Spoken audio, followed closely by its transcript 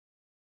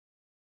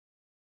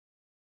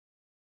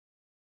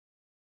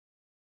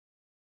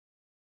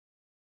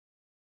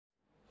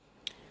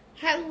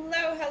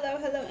Hello,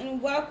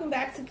 and welcome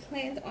back to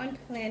Planned on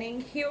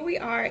Planning. Here we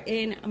are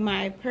in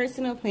my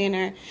personal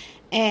planner,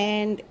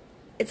 and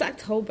it's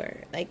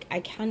October. Like, I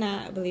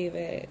cannot believe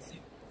it. It's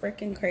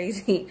freaking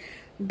crazy,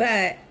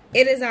 but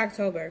it is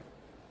October.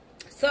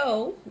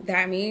 So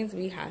that means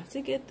we have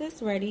to get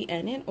this ready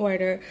and in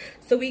order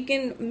so we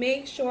can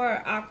make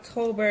sure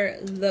October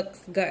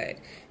looks good.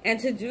 And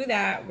to do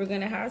that, we're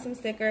going to have some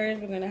stickers,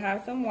 we're going to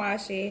have some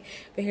washi.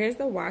 But here's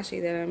the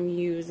washi that I'm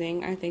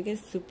using. I think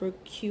it's super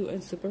cute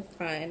and super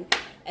fun.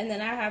 And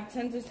then I have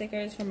tons of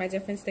stickers from my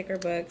different sticker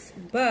books.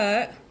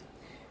 But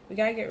we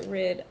got to get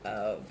rid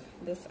of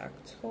this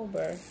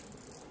October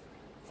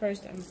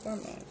first and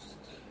foremost.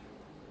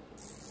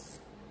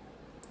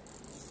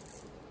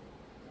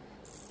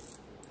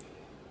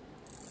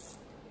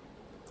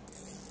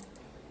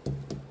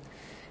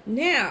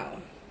 Now,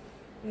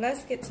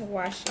 let's get to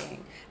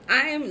washing.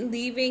 I am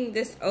leaving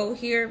this O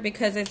here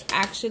because it's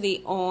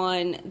actually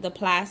on the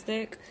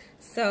plastic.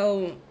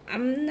 So,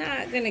 I'm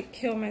not going to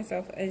kill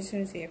myself. I just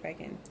want to see if I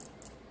can.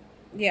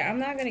 Yeah, I'm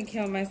not going to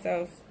kill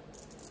myself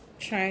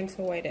trying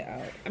to white it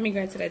out. I mean,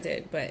 granted I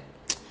did, but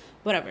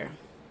whatever.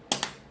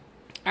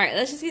 Alright,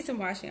 let's just get some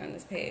washi on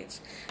this page.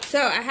 So,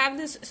 I have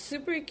this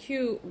super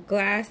cute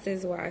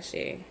glasses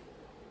washi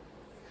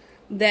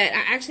that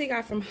I actually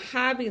got from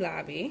Hobby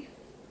Lobby.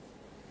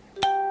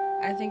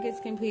 I think it's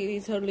completely,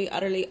 totally,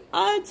 utterly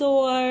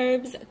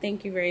adorbs.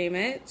 Thank you very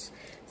much.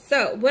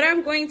 So, what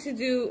I'm going to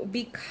do,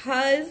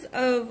 because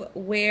of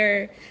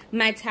where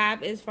my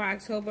tab is for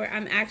October,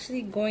 I'm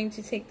actually going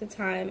to take the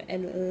time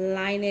and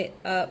line it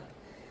up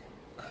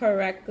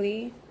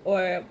correctly,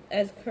 or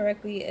as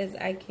correctly as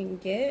I can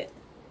get.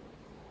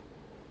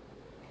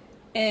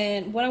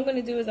 And what I'm going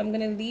to do is I'm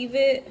going to leave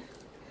it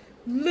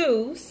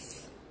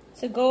loose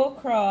to go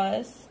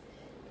across.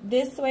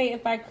 This way,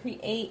 if I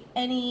create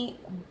any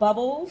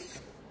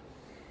bubbles,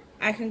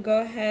 I can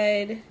go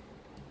ahead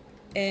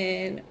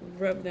and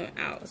rub them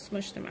out,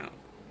 smush them out.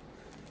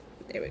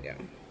 There we go.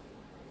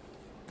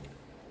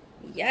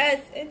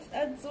 Yes, it's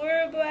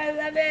adorable. I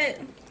love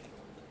it.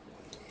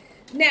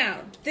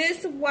 Now,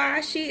 this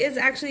washi is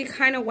actually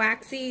kind of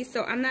waxy,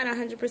 so I'm not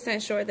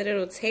 100% sure that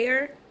it'll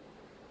tear.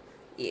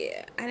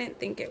 Yeah, I didn't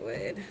think it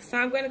would. So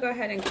I'm going to go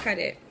ahead and cut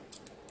it.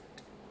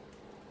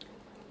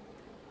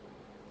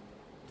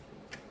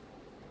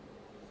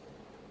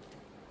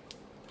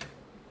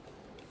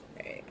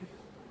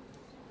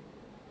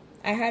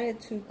 I had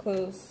it too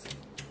close,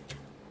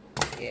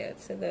 yeah,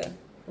 to the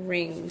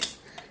rings,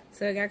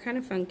 so it got kind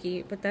of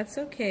funky, but that's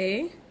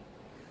okay.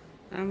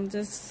 I'm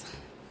just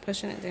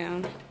pushing it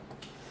down.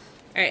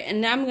 Alright,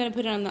 and now I'm going to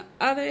put it on the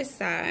other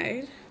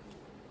side,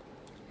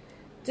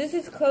 just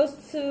as close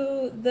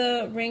to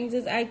the rings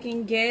as I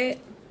can get,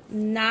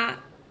 not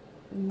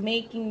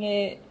making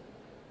it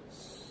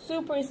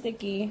super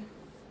sticky.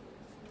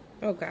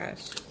 Oh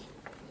gosh.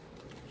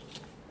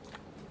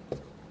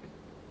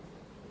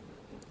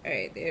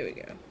 Alright, there we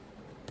go.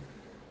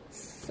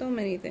 So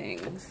many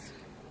things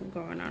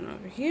going on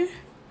over here.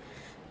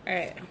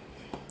 Alright.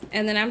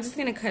 And then I'm just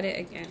going to cut it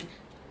again.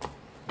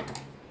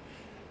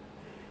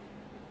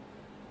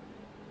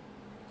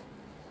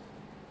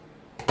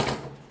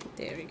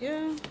 There we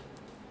go.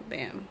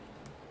 Bam.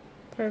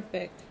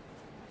 Perfect.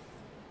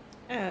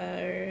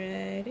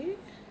 Alrighty.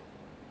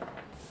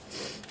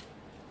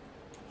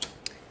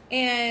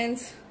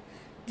 And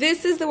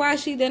this is the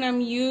washi that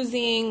I'm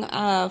using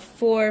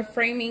for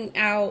framing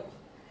out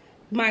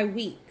my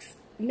weeks.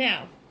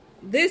 Now,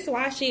 this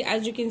washi,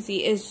 as you can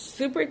see, is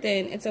super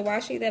thin. It's a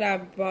washi that I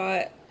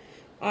bought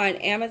on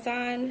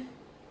Amazon.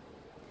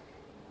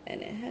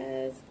 And it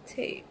has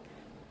tape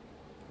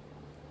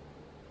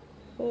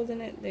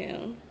holding it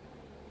down.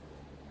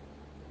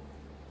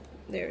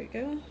 There we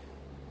go.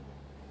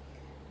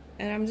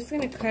 And I'm just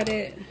going to cut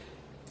it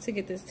to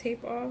get this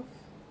tape off.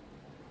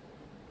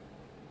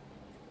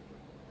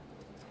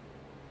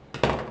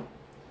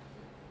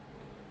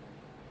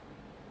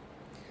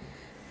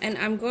 And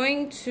I'm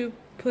going to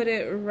put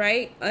it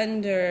right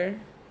under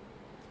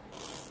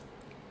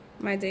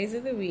my days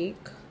of the week.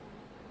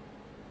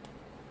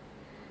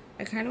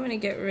 I kind of want to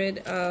get rid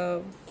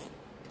of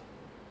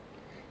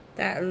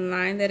that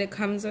line that it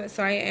comes with,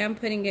 so I am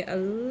putting it a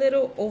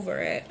little over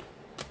it.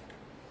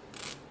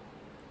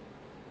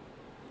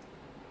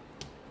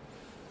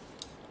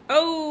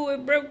 Oh,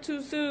 it broke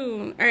too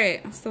soon.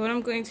 Alright, so what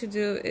I'm going to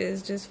do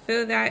is just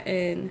fill that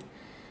in.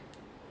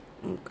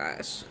 Oh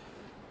gosh.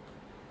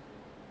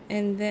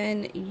 And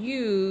then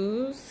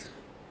use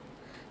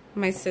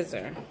my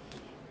scissor.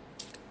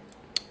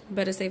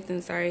 Better safe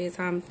than sorry is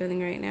how I'm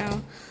feeling right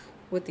now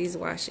with these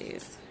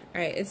washis.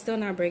 Alright, it's still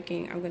not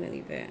breaking. I'm going to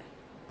leave it.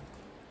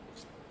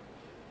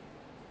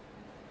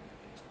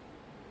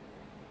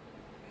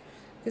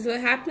 Because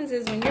what happens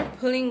is when you're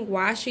pulling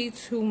washi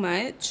too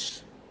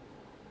much,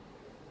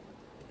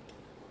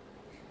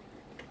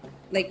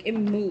 like, it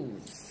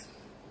moves.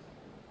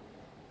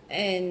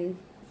 And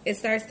it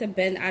starts to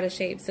bend out of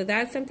shape. So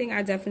that's something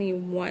I definitely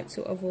want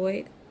to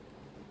avoid.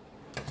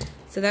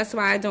 So that's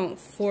why I don't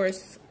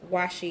force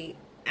washi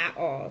at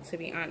all, to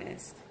be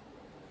honest.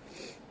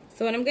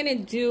 So what I'm going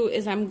to do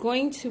is I'm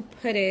going to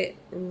put it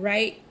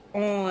right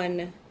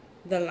on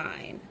the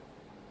line.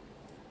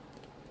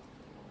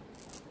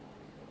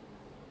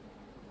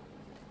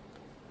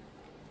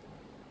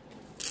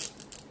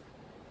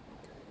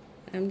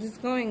 I'm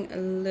just going a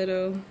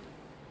little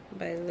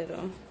by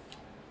little.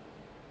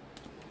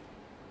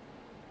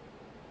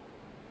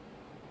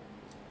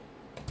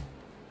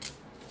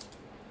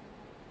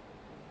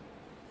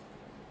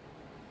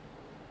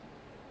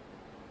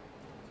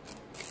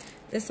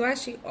 This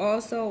washi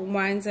also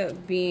winds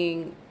up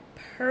being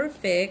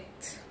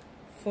perfect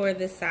for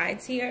the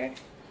sides here,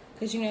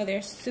 because you know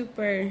they're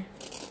super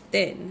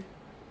thin.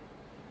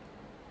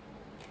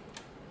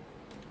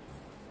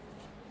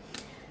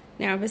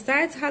 Now,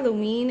 besides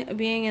Halloween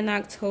being in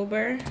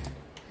October,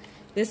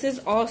 this is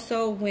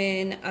also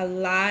when a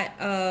lot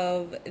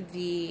of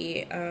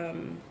the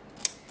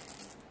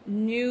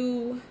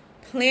new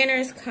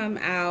planners come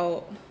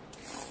out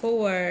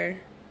for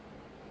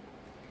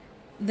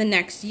the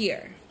next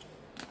year.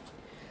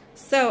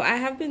 So I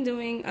have been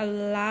doing a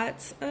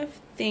lot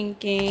of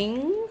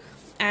thinking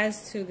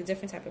as to the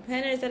different type of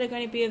planners that are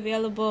going to be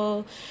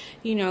available,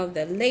 you know,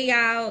 the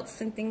layouts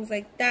and things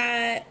like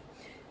that.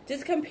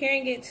 Just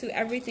comparing it to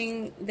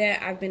everything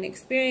that I've been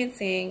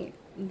experiencing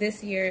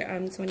this year,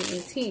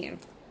 2018.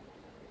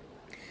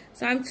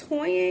 So I'm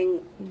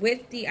toying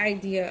with the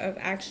idea of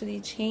actually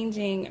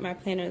changing my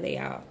planner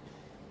layout.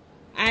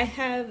 I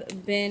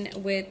have been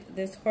with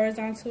this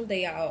horizontal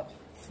layout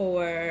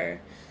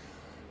for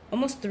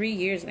almost 3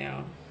 years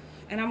now,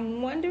 and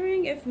I'm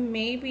wondering if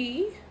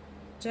maybe,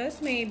 just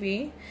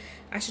maybe,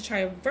 I should try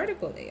a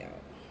vertical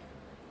layout.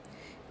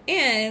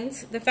 And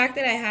the fact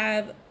that I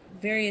have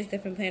various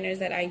different planners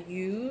that I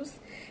use,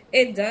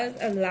 it does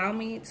allow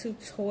me to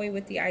toy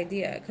with the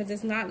idea, because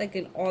it's not like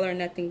an all or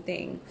nothing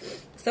thing.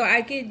 So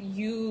I could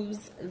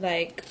use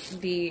like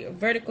the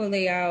vertical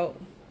layout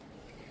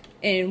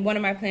in one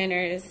of my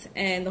planners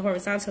and the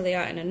horizontal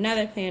layout in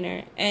another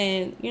planner,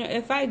 and you know,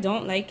 if I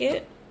don't like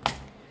it,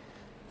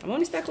 I'm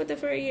only stuck with it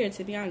for a year,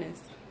 to be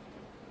honest.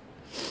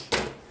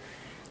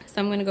 So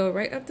I'm going to go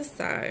right up the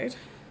side.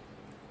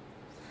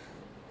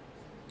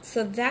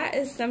 So that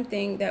is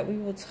something that we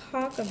will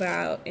talk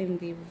about in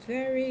the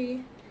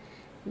very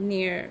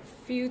near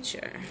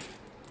future.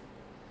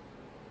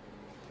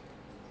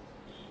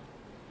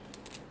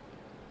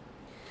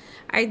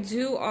 I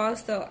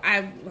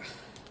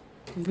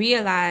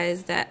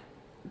realized that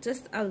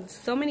just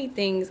so many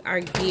things are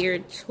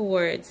geared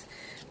towards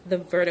the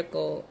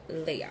vertical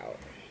layout.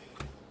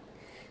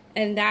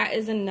 And that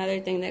is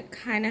another thing that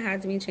kind of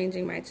has me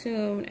changing my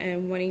tune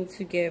and wanting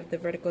to give the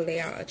vertical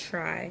layout a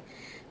try,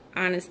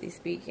 honestly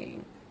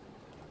speaking.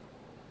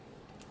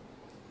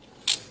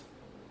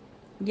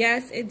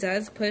 Yes, it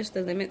does push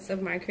the limits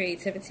of my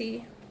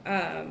creativity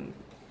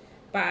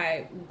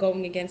by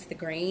going against the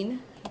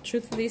grain,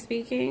 truthfully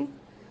speaking.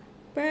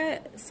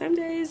 But some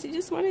days you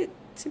just want it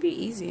to be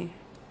easy.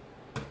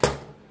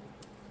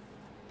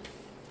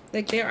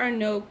 Like, there are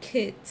no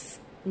kits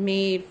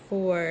made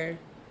for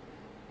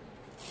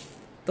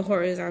the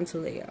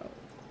horizontal layout,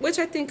 which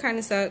I think kind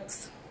of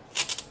sucks.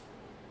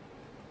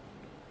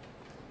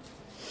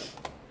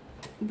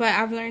 But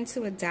I've learned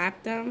to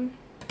adapt them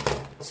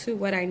to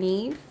what I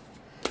need.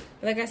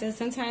 Like I said,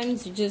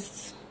 sometimes you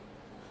just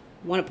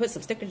want to put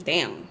some stickers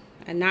down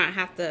and not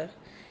have to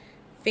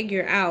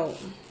figure out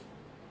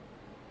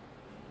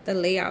the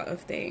layout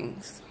of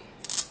things.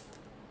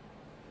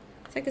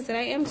 Like I said,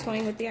 I am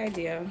toying with the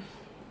idea,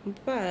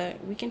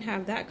 but we can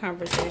have that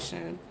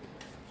conversation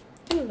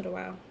in a little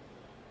while.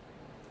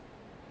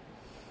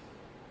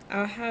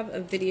 I'll have a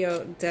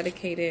video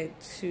dedicated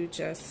to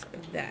just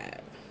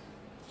that.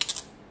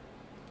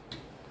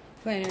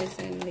 Planners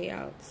and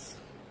layouts.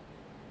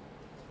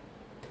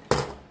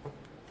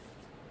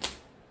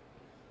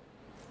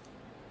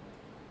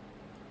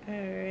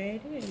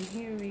 Alrighty, and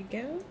here we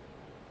go.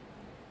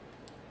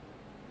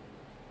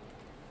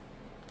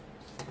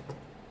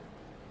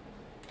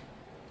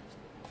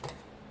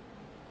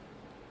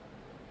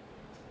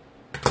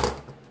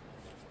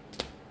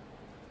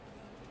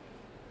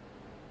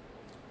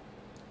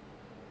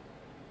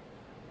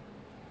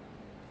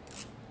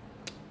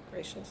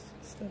 Gracious,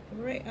 slipped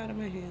right out of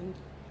my hand.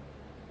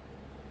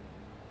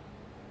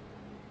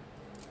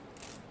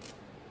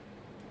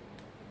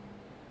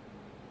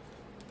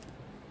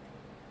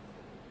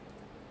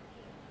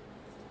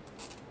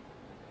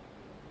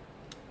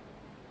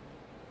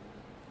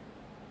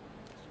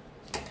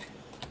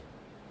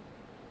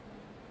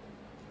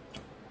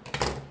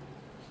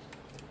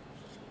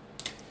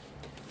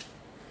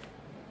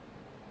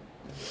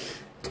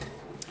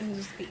 It'll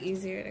just be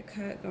easier to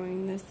cut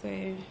going this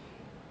way.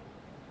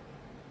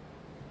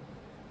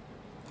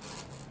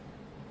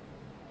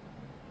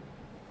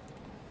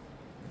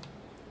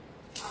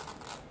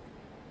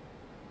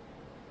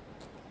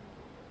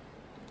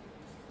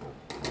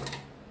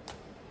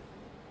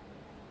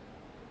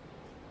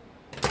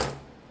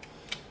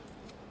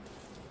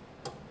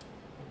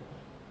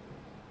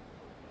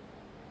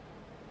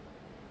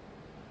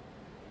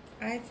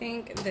 I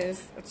think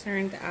this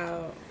turned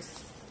out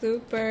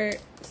super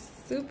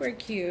super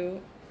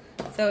cute.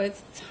 So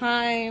it's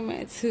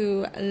time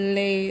to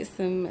lay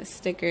some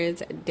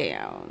stickers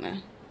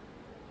down.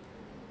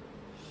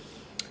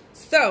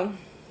 So,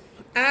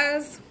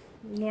 as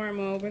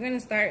normal, we're going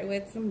to start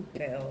with some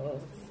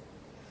bills.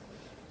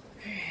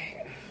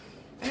 Alright.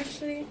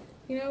 Actually,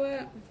 you know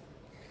what?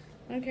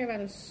 I don't care about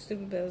those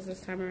stupid bills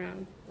this time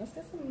around. Let's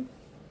get some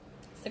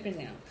stickers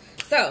down.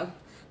 So,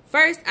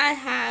 first I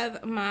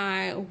have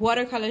my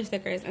watercolor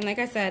stickers. And like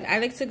I said, I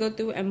like to go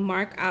through and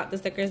mark out the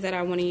stickers that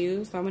I want to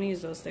use. So I'm going to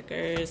use those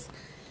stickers.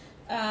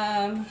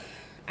 I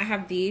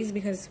have these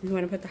because we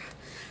want to put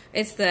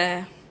it's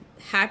the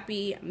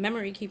happy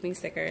memory keeping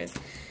stickers.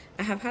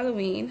 I have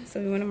Halloween, so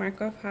we want to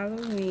mark off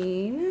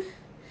Halloween.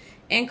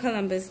 And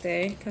Columbus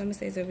Day. Columbus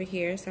Day is over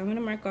here, so I'm going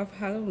to mark off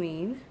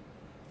Halloween.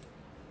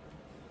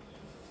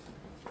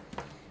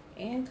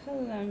 And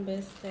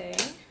Columbus Day.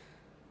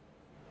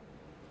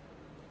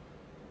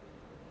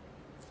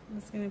 I'm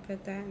just going to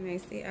put that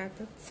nicely at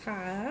the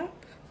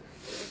top.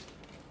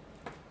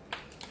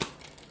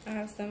 I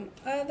have some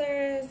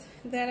others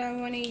that I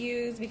want to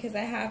use because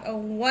I have a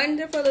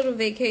wonderful little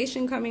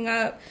vacation coming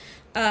up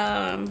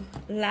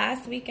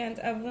last weekend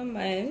of the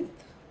month.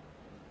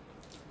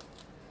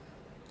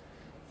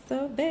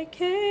 So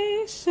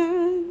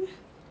vacation.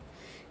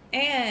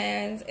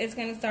 And it's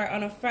going to start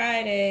on a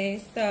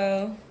Friday,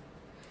 so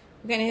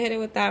we're going to hit it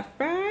with that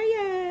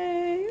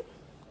Friday.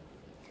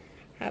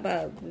 How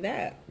about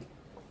that?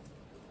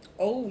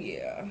 Oh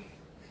yeah.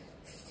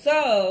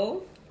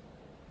 So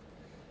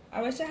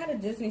I wish I had a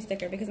Disney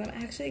sticker because I'm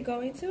actually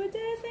going to a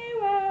Disney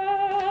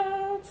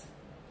World.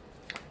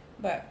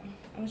 But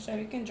I'm sure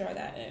we can draw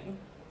that in.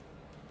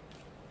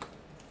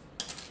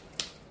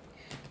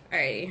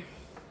 Alrighty.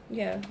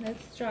 Yeah,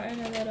 let's draw in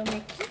a little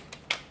Mickey.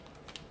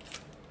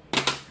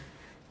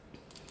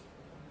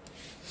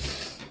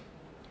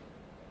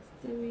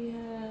 So we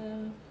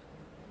have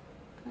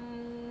a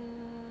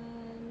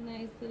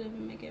nice little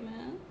Mickey Mouse.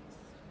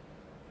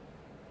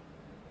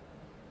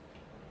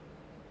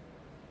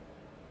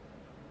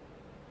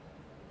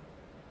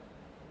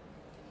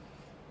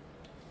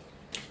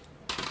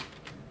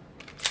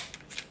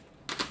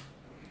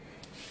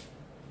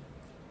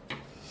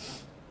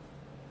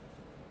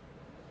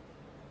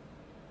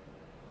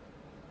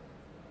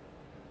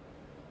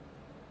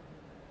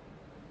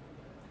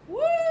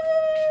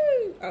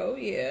 Oh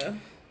yeah.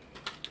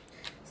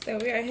 So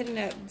we are hitting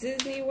up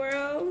Disney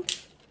World.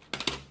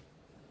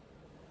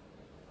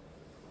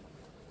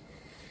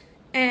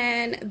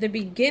 And the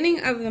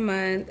beginning of the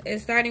month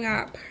is starting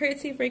out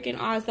pretty freaking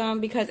awesome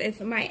because it's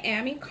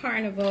Miami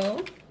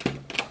Carnival.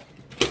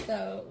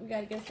 So we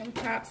gotta give some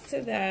props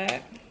to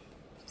that.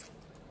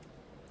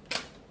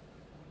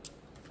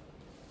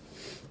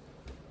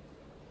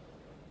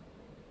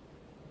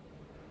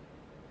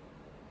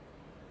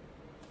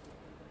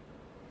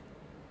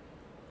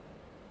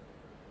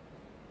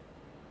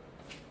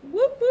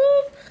 Whoop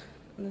whoop.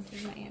 And this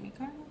is Miami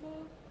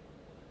Carnival.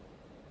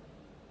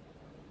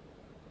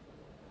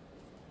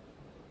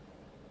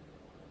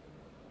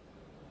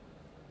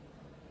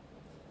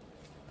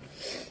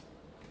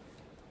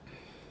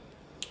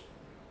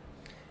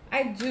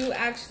 I do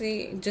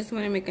actually just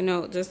want to make a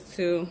note just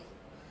to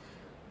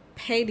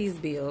pay these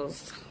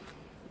bills.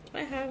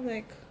 I have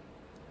like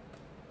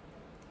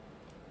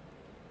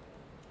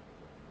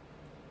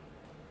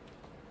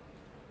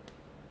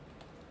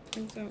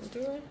don't do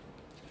it.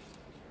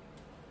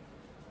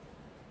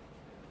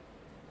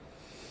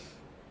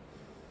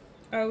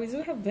 Oh, we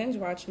do have binge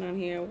watching on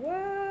here.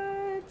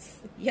 What?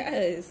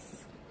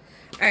 Yes.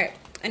 All right.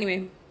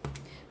 Anyway,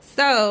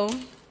 so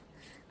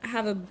I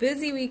have a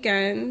busy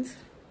weekend,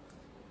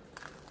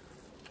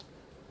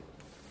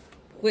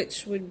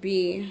 which would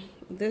be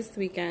this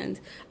weekend.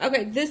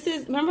 Okay, this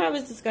is, remember I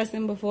was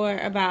discussing before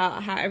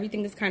about how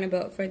everything is kind of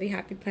built for the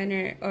Happy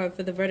Planner or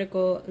for the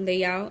vertical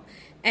layout,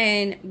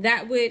 and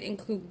that would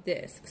include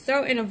this.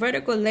 So in a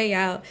vertical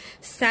layout,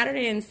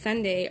 Saturday and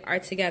Sunday are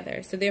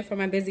together, so therefore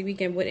my busy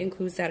weekend would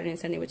include Saturday and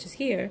Sunday, which is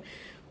here,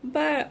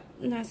 but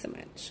not so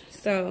much.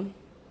 So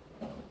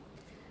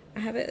I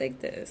have it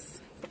like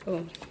this.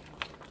 Oh,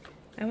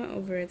 I went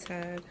over a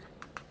tad.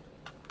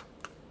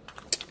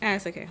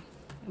 That's okay.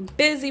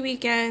 Busy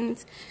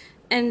weekend,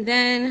 and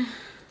then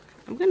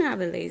I'm gonna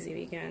have a lazy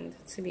weekend,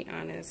 to be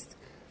honest.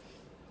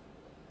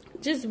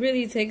 Just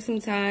really take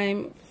some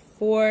time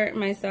for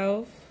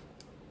myself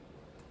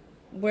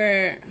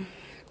where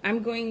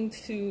I'm going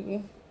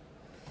to,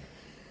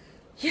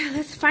 yeah,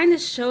 let's find a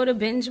show to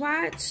binge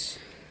watch.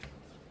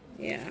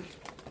 Yeah,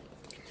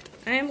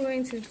 I am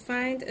going to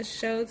find a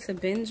show to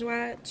binge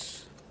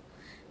watch,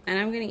 and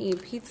I'm gonna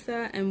eat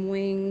pizza and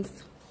wings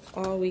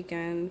all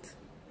weekend.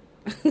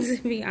 To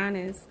be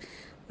honest,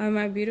 on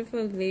my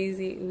beautiful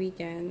lazy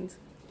weekend.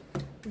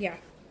 Yeah,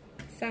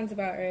 sounds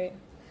about right.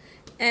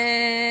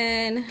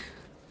 And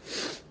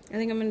I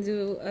think I'm gonna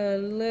do a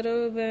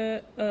little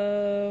bit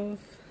of,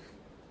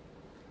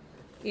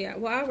 yeah,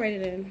 well, I'll write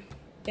it in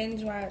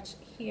binge watch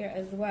here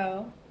as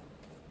well.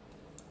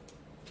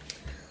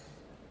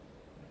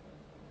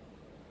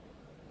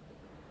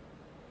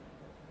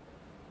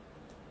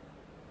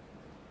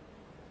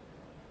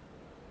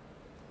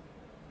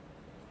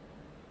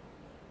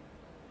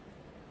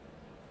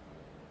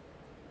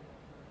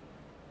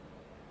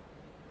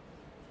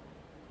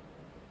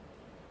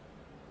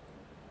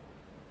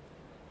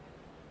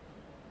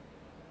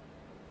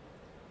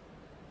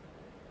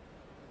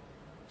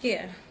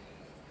 yeah,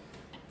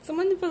 some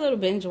wonderful little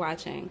binge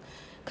watching.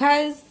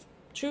 Because,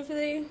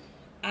 truthfully,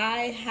 I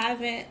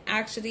haven't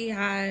actually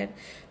had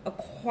a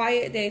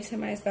quiet day to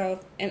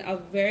myself in a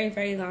very,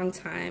 very long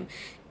time.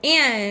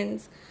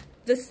 And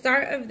the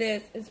start of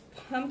this is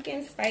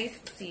pumpkin spice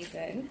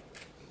season.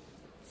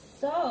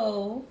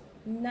 So,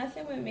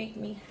 nothing would make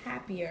me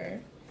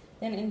happier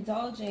than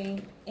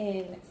indulging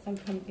in some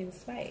pumpkin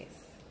spice.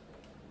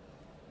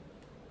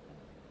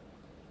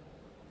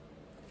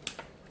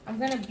 I'm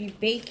going to be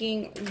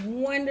baking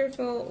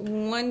wonderful,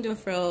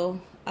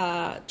 wonderful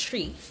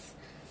treats.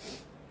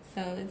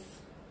 So, it's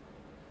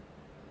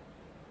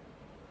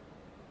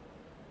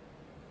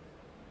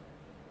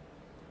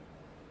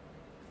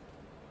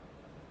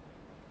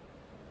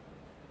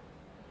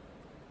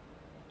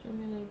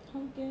my little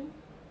pumpkin.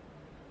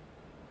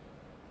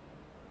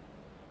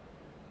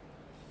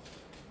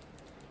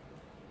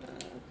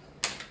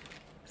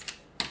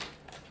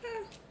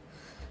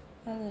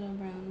 A little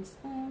brown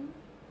stem.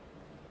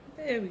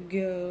 There we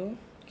go.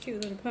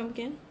 Cute little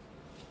pumpkin.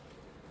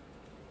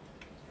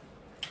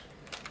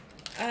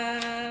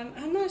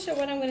 I'm not sure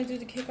what I'm going to do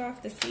to kick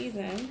off the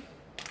season,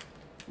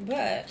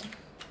 but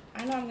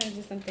I know I'm going to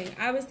do something.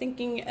 I was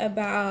thinking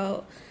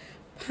about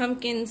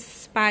pumpkin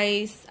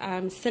spice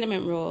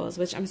cinnamon rolls,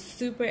 which I'm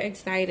super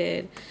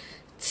excited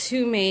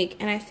to make,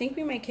 and I think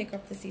we might kick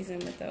off the season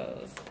with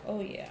those.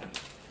 Oh yeah.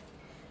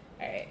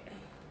 All right.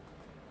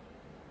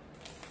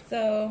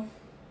 So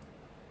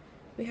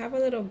we have a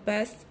little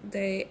best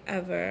day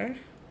ever.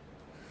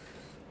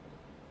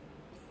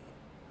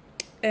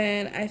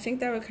 And I think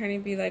that would kind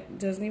of be like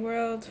Disney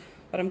World,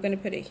 but I'm going to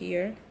put it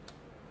here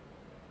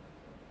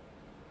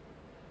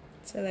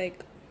to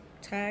like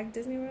tag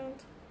Disney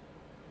World.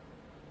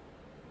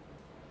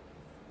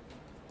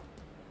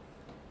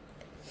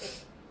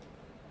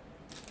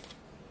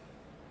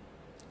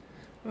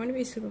 I want to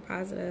be super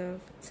positive.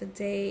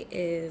 Today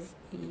is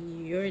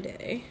your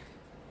day.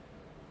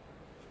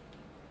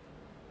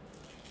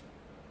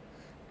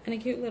 And a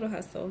cute little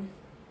hustle.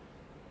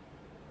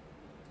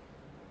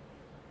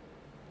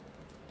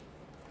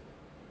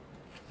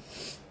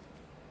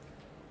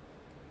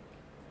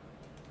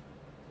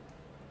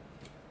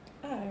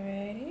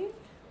 Alrighty.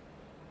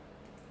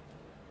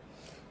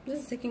 I'm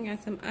just looking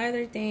at some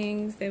other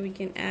things that we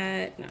can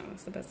add. No,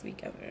 it's the best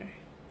week ever.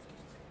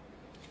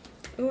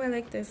 Oh, I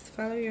like this.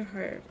 Follow your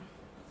heart.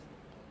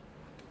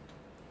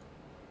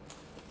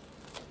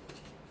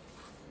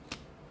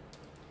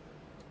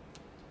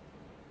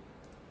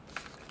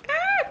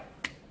 Ah!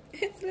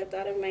 It slipped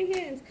out of my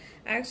hands.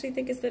 I actually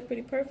think it slipped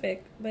pretty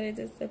perfect, but it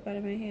did slip out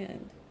of my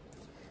hand.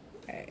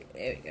 Alright,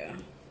 there we go.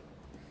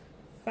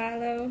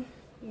 Follow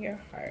your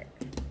heart.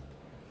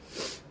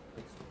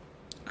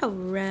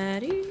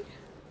 Alrighty.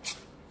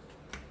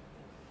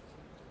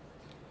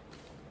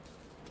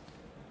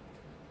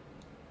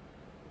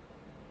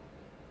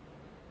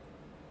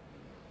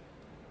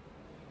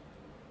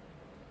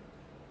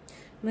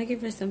 I'm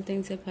looking for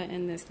something to put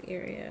in this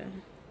area.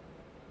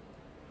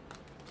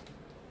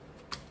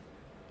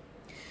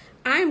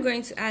 I'm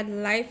going to add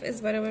Life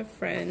is Better with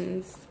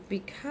Friends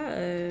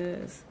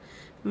because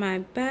my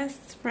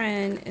best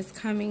friend is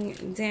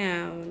coming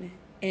down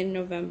in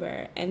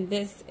November, and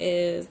this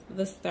is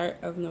the start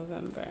of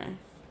November.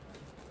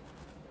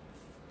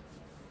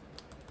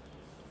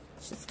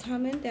 She's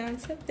coming down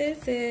to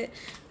visit,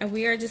 and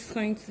we are just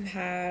going to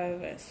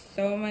have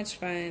so much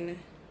fun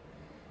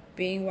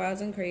being wild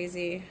and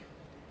crazy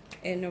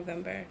in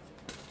November.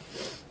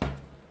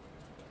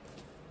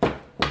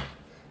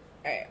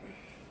 Alright,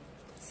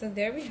 so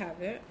there we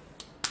have it.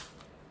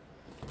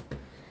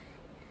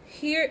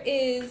 Here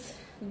is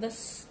the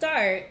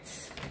start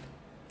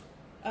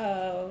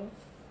of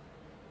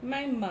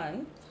my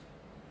month.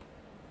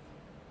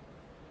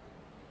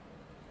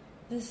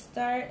 The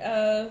start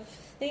of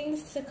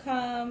things to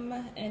come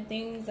and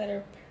things that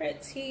are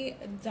pretty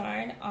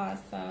darn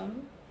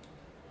awesome.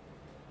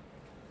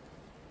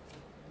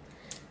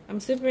 I'm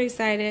super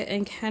excited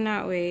and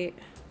cannot wait.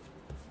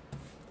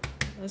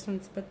 I just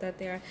wanted to put that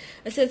there.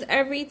 It says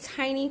every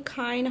tiny,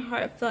 kind,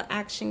 heartfelt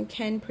action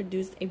can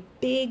produce a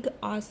big,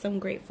 awesome,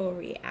 grateful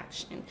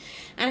reaction.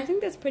 And I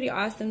think that's pretty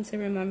awesome to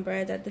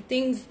remember that the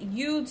things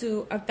you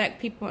do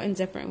affect people in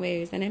different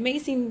ways. And it may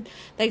seem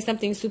like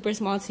something super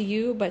small to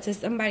you, but to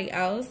somebody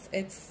else,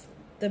 it's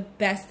the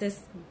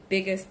bestest,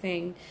 biggest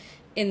thing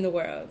in the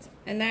world.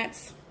 And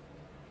that's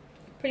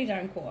pretty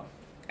darn cool. All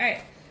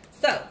right,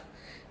 so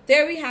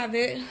there we have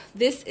it.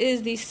 This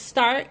is the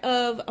start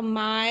of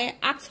my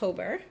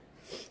October.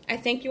 I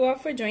thank you all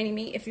for joining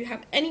me. If you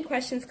have any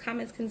questions,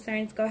 comments,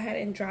 concerns, go ahead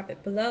and drop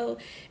it below.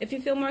 If you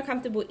feel more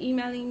comfortable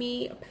emailing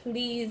me,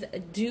 please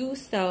do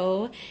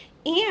so.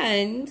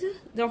 And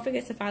don't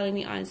forget to follow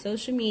me on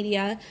social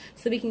media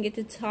so we can get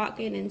to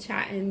talking and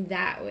chatting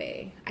that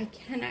way. I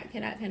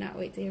cannot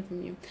wait to hear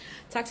from you.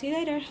 Talk to you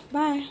later.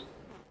 Bye.